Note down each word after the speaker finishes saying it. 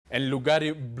And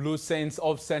Lugari Blue Saints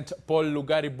of St. Paul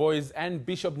Lugari boys and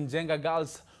Bishop Njenga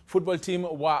girls football team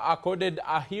were accorded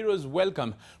a hero's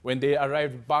welcome when they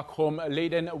arrived back home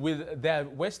laden with their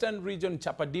Western Region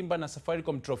Chapa Dimba Na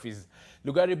Safaricom trophies.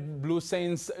 Lugari Blue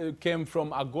Saints came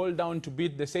from a goal down to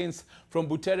beat the Saints from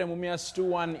Buture-Mumias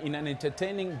 2-1 in an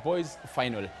entertaining boys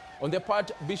final. On their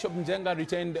part, Bishop Njenga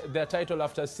retained their title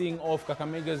after seeing off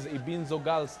Kakamaga's Ibinzo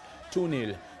girls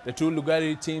 2-0. The two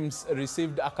Lugari teams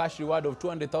received a cash reward of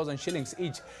 200,000 shillings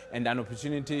each and an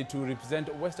opportunity to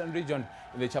represent Western Region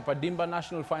in the Chapa Dimba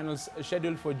National Finals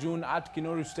scheduled for June at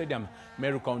Kinoru Stadium,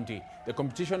 Meru County. The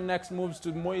competition next moves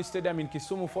to Moi Stadium in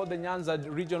Kisumu for the Nyanza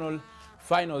Regional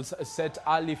Finals set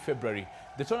early February.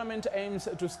 The tournament aims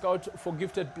to scout for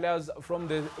gifted players from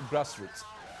the grassroots.